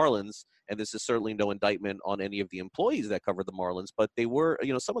 covering the Marlins, and this is certainly no indictment on any of the employees that covered the Marlins, but they were,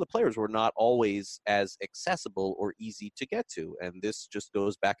 some of the players were not always as accessible or easy to get to. And this just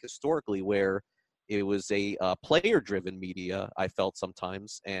goes back historically where it was a player-driven media, I felt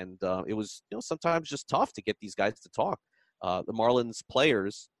sometimes, and it was, sometimes just tough to get these guys to talk. The Marlins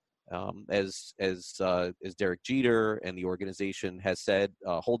players, as Derek Jeter and the organization has said,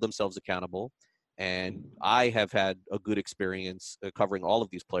 hold themselves accountable. And I have had a good experience covering all of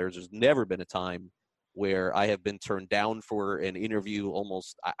these players. There's never been a time where I have been turned down for an interview.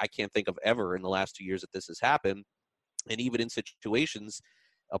 Almost, I can't think of ever in the last 2 years that this has happened. And even in situations,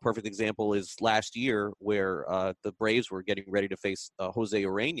 a perfect example is last year where the Braves were getting ready to face Jose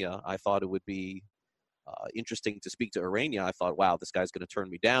Urena. I thought it would be interesting to speak to Urena. I thought, wow, this guy's going to turn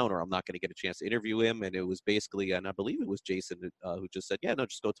me down, or I'm not going to get a chance to interview him. And it was basically, and I believe it was Jason who just said, yeah, no,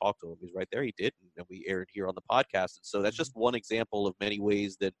 just go talk to him. He's right there. He did. And we aired here on the podcast. And so that's just one example of many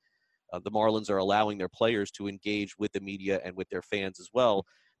ways that the Marlins are allowing their players to engage with the media and with their fans as well.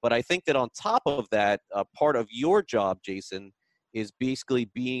 But I think that on top of that, part of your job, Jason, is basically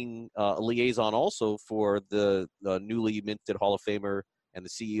being a liaison also for the newly minted Hall of Famer and the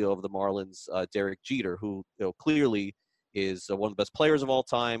CEO of the Marlins, Derek Jeter, who clearly is one of the best players of all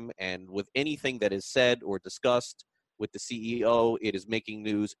time. And with anything that is said or discussed with the CEO, it is making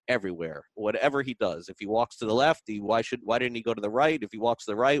news everywhere. Whatever he does, if he walks to the left, why didn't he go to the right? If he walks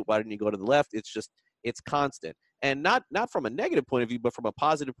to the right, why didn't he go to the left? It's constant. And not from a negative point of view, but from a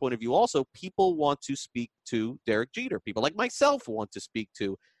positive point of view also, people want to speak to Derek Jeter. People like myself want to speak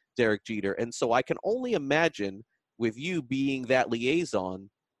to Derek Jeter. And so I can only imagine, with you being that liaison,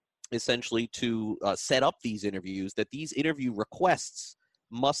 essentially to set up these interviews, that these interview requests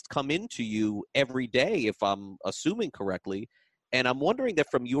must come into you every day, if I'm assuming correctly. And I'm wondering that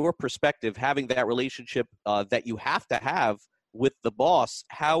from your perspective, having that relationship that you have to have with the boss,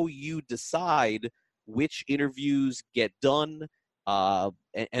 how you decide which interviews get done,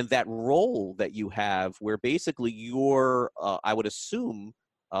 and that role that you have where basically you're, I would assume,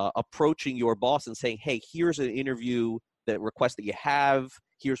 approaching your boss and saying, hey, here's an interview request that you have.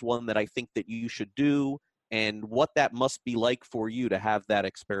 Here's one that I think that you should do, and what that must be like for you to have that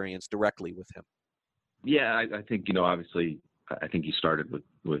experience directly with him. Yeah, I think, obviously, I think you started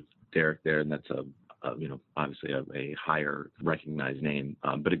with Derek there, and that's obviously a higher recognized name,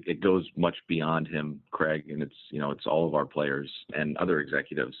 but it goes much beyond him, Craig, and it's all of our players and other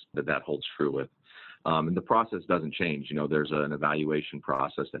executives that holds true with. And the process doesn't change. There's an evaluation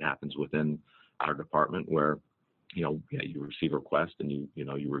process that happens within our department where, you receive a request and you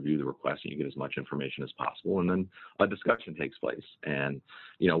review the request and you get as much information as possible. And then a discussion takes place. And,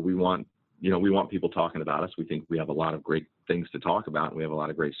 we want people talking about us. We think we have a lot of great things to talk about and we have a lot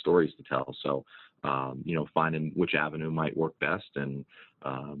of great stories to tell. So, finding which avenue might work best and,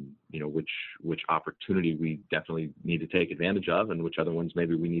 which opportunity we definitely need to take advantage of and which other ones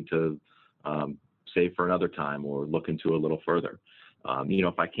maybe we need to save for another time or look into a little further.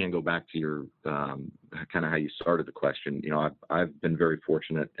 If I can go back to your kind of how you started the question, I've been very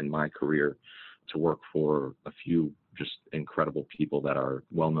fortunate in my career to work for a few just incredible people that are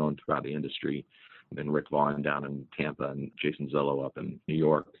well known throughout the industry. And Rick Vaughn down in Tampa and Jason Zillow up in New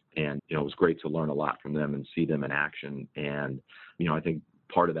York. And, it was great to learn a lot from them and see them in action. And, I think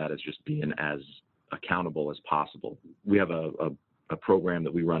part of that is just being as accountable as possible. We have a program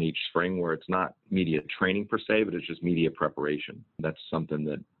that we run each spring where it's not media training per se, but it's just media preparation. That's something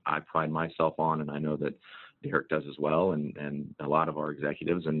that I pride myself on. And I know that Derek does as well. And a lot of our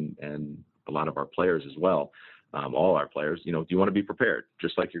executives and a lot of our players as well. All our players, you want to be prepared.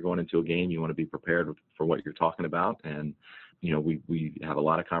 Just like you're going into a game, you want to be prepared for what you're talking about. And, we have a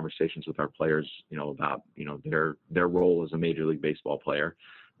lot of conversations with our players, about, their role as a Major League Baseball player.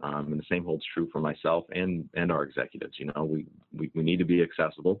 And the same holds true for myself and our executives. We need to be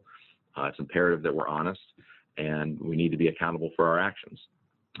accessible. It's imperative that we're honest and we need to be accountable for our actions.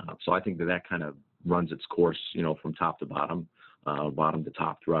 So I think that kind of runs its course, from top to bottom, bottom to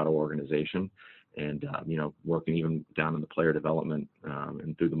top throughout our organization. And, working even down in the player development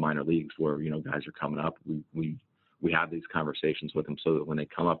and through the minor leagues where, guys are coming up, we have these conversations with them so that when they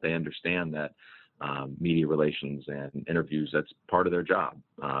come up, they understand that media relations and interviews, that's part of their job.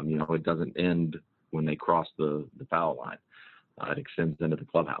 It doesn't end when they cross the foul line. It extends into the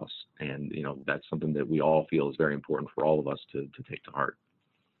clubhouse. And, that's something that we all feel is very important for all of us to take to heart.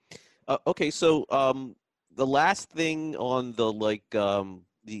 Okay. So the last thing on the,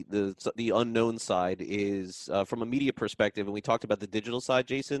 the unknown side is from a media perspective, and we talked about the digital side,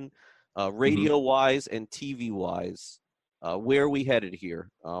 Jason, radio wise and TV wise, where are we headed here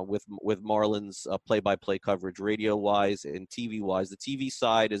with Marlins play-by-play coverage, radio wise and TV wise? The TV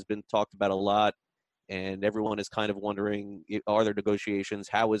side has been talked about a lot, and everyone is kind of wondering, are there negotiations?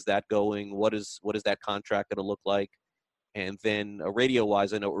 How is that going? What is that contract going to look like? And then radio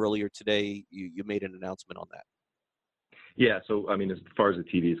wise, I know earlier today you made an announcement on that. Yeah, so as far as the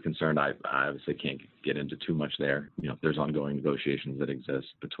TV is concerned, I obviously can't get into too much there. There's ongoing negotiations that exist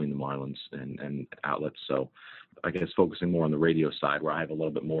between the Marlins and outlets. So I guess focusing more on the radio side where I have a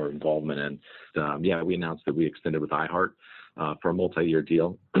little bit more involvement in. We announced that we extended with iHeart for a multi-year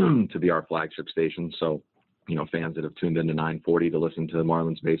deal to be our flagship station. So, fans that have tuned into 940 to listen to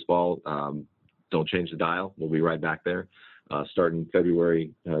Marlins baseball, don't change the dial. We'll be right back there. Starting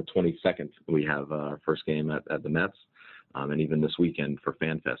February 22nd, we have our first game at the Mets. And even this weekend for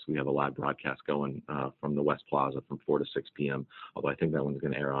FanFest, we have a live broadcast going from the West Plaza from 4 to 6 p.m. Although I think that one's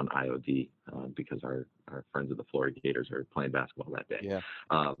going to air on IOD because our friends of the Florida Gators are playing basketball that day. Yeah.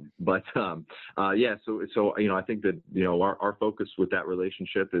 So I think that our focus with that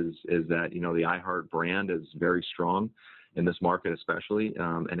relationship is that the iHeart brand is very strong in this market, especially,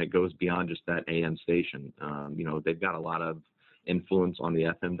 and it goes beyond just that AM station. They've got a lot of influence on the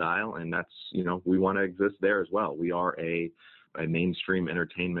FM dial, and that's we want to exist there as well. We are a mainstream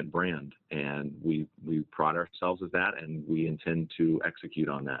entertainment brand, and we pride ourselves as that, and we intend to execute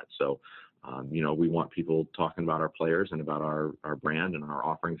on that. So we want people talking about our players and about our brand and our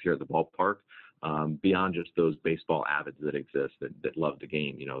offerings here at the ballpark, beyond just those baseball avids that exist that love the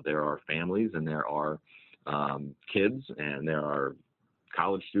game. There are families and there are kids and there are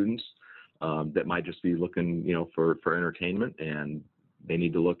college students that might just be looking, for entertainment, and they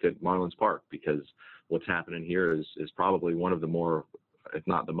need to look at Marlins Park because what's happening here is probably one of the more, if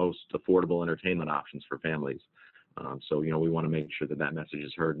not the most affordable entertainment options for families. So, we want to make sure that message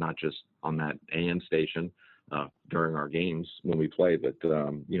is heard, not just on that AM station during our games when we play, but,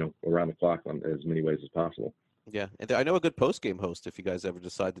 around the clock in as many ways as possible. Yeah, and I know a good post-game host if you guys ever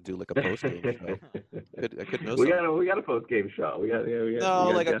decide to do like a post-game show. I could know we got a post-game show. We got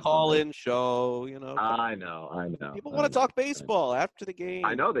a call-in show, I know. People want to talk baseball after the game.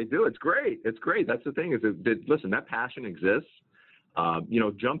 I know they do. It's great. That's the thing listen, that passion exists.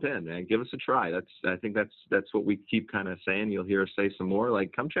 Jump in and give us a try. I think that's what we keep kind of saying. You'll hear us say some more,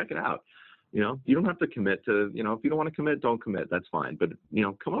 like, come check it out. You don't have to commit to, if you don't want to commit, don't commit. That's fine. But,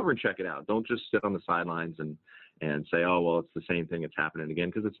 come over and check it out. Don't just sit on the sidelines and say, oh, well, it's the same thing. It's happening again,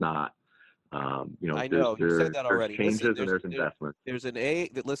 because it's not. I know you said that there's already. changes Listen, and there's investments. there's an A.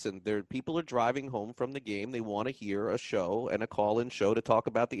 Listen, people are driving home from the game. They want to hear a show and a call-in show to talk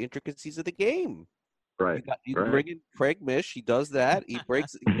about the intricacies of the game. Right. You can bring in Craig Mish. He does that. He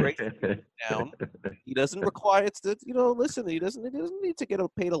breaks it down. He doesn't require it's that listen. He doesn't need to get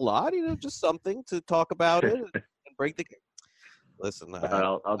paid a lot. Just something to talk about it and break the. Listen, I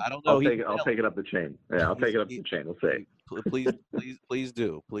don't know. I'll take it up the chain. Yeah, I'll take it up the chain. We'll see. Please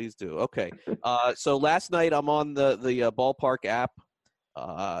do. Okay. So last night I'm on the ballpark app.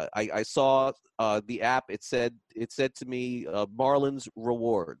 I saw the app. It said to me, Marlins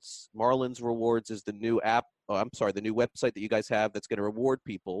Rewards. Marlins Rewards is the new app. Oh, I'm sorry, the new website that you guys have that's going to reward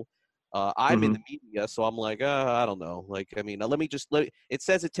people. I'm in the media, so I'm like, I don't know. Like, I mean, it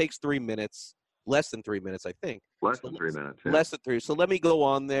says it takes 3 minutes, less than 3 minutes, I think. Less than 3 minutes. Yeah. Less than 3. So let me go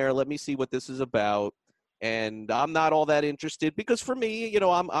on there. Let me see what this is about. And I'm not all that interested because for me,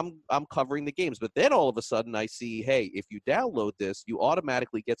 I'm covering the games. But then all of a sudden I see, hey, if you download this, you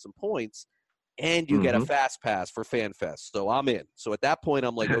automatically get some points and you get a fast pass for FanFest. So I'm in. So at that point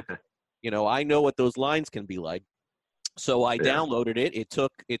I'm like, okay, I know what those lines can be like. So I downloaded it. It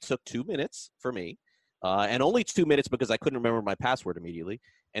took 2 minutes for me, and only 2 minutes because I couldn't remember my password immediately.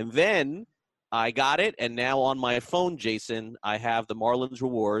 And then I got it, and now on my phone, Jason, I have the Marlins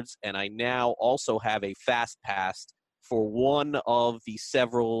Rewards, and I now also have a fast pass for one of the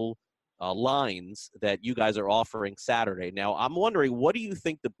several lines that you guys are offering Saturday. Now, I'm wondering, what do you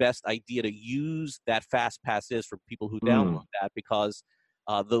think the best idea to use that fast pass is for people who download that? Because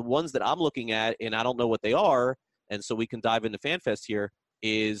the ones that I'm looking at, and I don't know what they are, and so we can dive into FanFest here,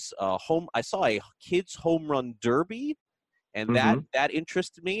 is I saw a kids home run derby. And that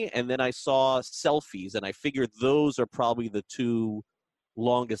interested me. And then I saw selfies, and I figured those are probably the two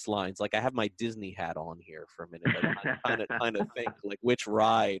longest lines. Like, I have my Disney hat on here for a minute. Like, I kind of think, like, which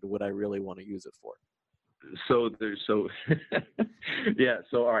ride would I really want to use it for? So yeah.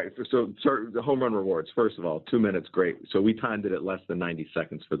 So all right. So the home run rewards. First of all, 2 minutes, great. So we timed it at less than 90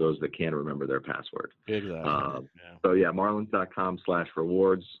 seconds for those that can't remember their password. Exactly. So yeah,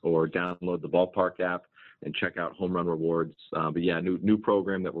 Marlins.com/rewards, or download the Ballpark app and check out Home Run Rewards. But yeah, new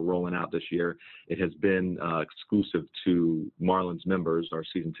program that we're rolling out this year. It has been exclusive to Marlins members, our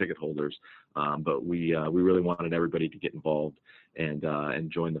season ticket holders. But we really wanted everybody to get involved and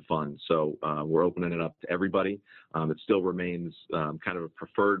join the fun. So we're opening it up to everybody. It still remains kind of a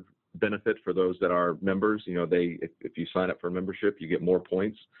preferred benefit for those that are members. If you sign up for a membership, you get more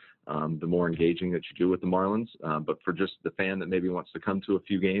points. The more engaging that you do with the Marlins. But for just the fan that maybe wants to come to a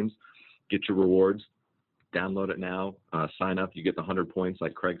few games, get your rewards. Download it now, sign up, you get the 100 points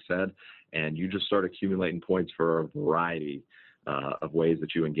like Craig said, and you just start accumulating points for a variety of ways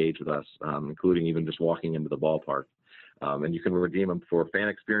that you engage with us, including even just walking into the ballpark. And you can redeem them for fan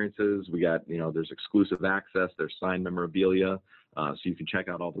experiences. We got, there's exclusive access, there's signed memorabilia, so you can check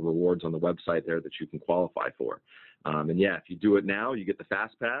out all the rewards on the website there that you can qualify for. And yeah, if you do it now, you get the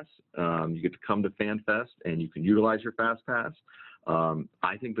Fast Pass, you get to come to FanFest, and you can utilize your Fast Pass.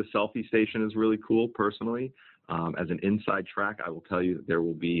 I think the selfie station is really cool personally. As an inside track, I will tell you that there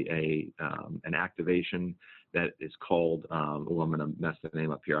will be an activation that is called, I'm going to mess the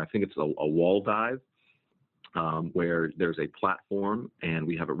name up here. I think it's a wall dive, where there's a platform and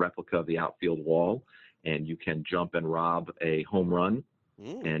we have a replica of the outfield wall, and you can jump and rob a home run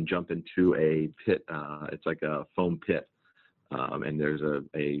and jump into a pit. It's like a foam pit. And there's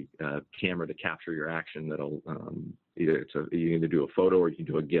a camera to capture your action that'll you can either do a photo or you can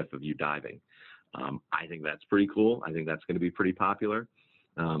do a GIF of you diving. I think that's pretty cool. I think that's going to be pretty popular.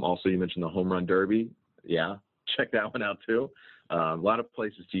 Also, you mentioned the home run derby. Yeah, check that one out too. A lot of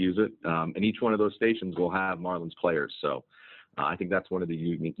places to use it, and each one of those stations will have Marlins players. So I think that's one of the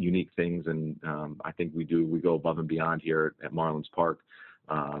unique things, and I think we go above and beyond here at Marlins Park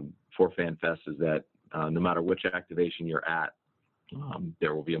for FanFest, is that no matter which activation you're at,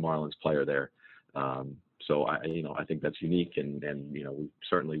 there will be a Marlins player there. So I think that's unique, and we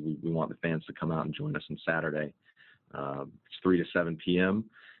want the fans to come out and join us on Saturday. It's 3 to 7 p.m.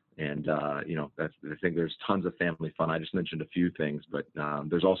 And I think there's tons of family fun. I just mentioned a few things, but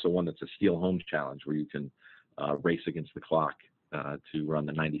there's also one that's a Steal Home Challenge, where you can race against the clock to run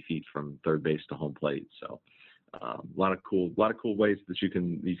the 90 feet from third base to home plate. So a lot of cool ways that you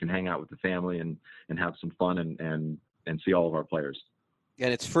can hang out with the family and have some fun and see all of our players.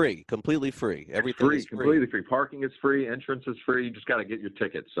 And it's free, completely free. Everything is free. Completely free. Parking is free. Entrance is free. You just got to get your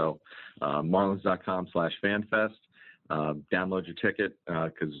ticket. So Marlins.com/FanFest. Download your ticket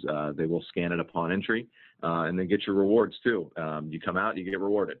because they will scan it upon entry, and then get your rewards too. You come out, you get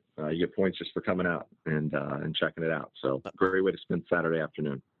rewarded. You get points just for coming out and checking it out. So great way to spend Saturday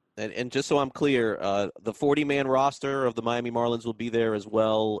afternoon. And just so I'm clear, the 40-man roster of the Miami Marlins will be there, as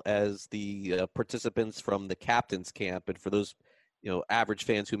well as the participants from the captain's camp. And for those, average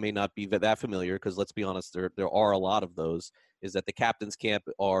fans who may not be that familiar, because let's be honest, there are a lot of those, is that the captain's camp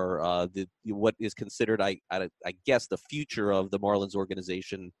are what is considered, I guess, the future of the Marlins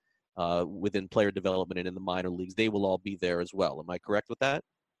organization within player development and in the minor leagues. They will all be there as well. Am I correct with that?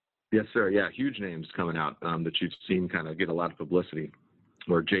 Yes, sir. Yeah, huge names coming out that you've seen kind of get a lot of publicity.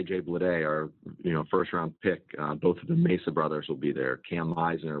 Or J.J. Bleday, our first-round pick. Both of the Mesa brothers will be there. Cam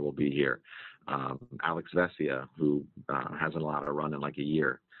Meisner will be here. Alex Vesia, who hasn't allowed a run in like a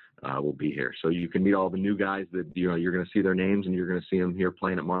year, will be here. So you can meet all the new guys that you're going to see their names, and you're going to see them here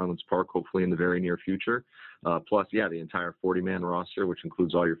playing at Marlins Park, hopefully in the very near future. Plus, the entire 40-man roster, which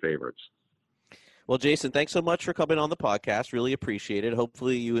includes all your favorites. Well, Jason, thanks so much for coming on the podcast. Really appreciate it.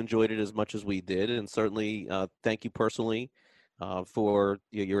 Hopefully you enjoyed it as much as we did, and certainly thank you personally for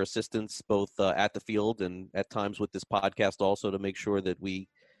your assistance both at the field and at times with this podcast also, to make sure that we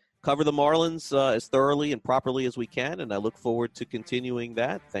cover the Marlins as thoroughly and properly as we can. And I look forward to continuing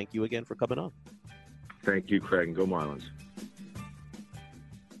that. Thank you again for coming on. Thank you, Craig, and go Marlins.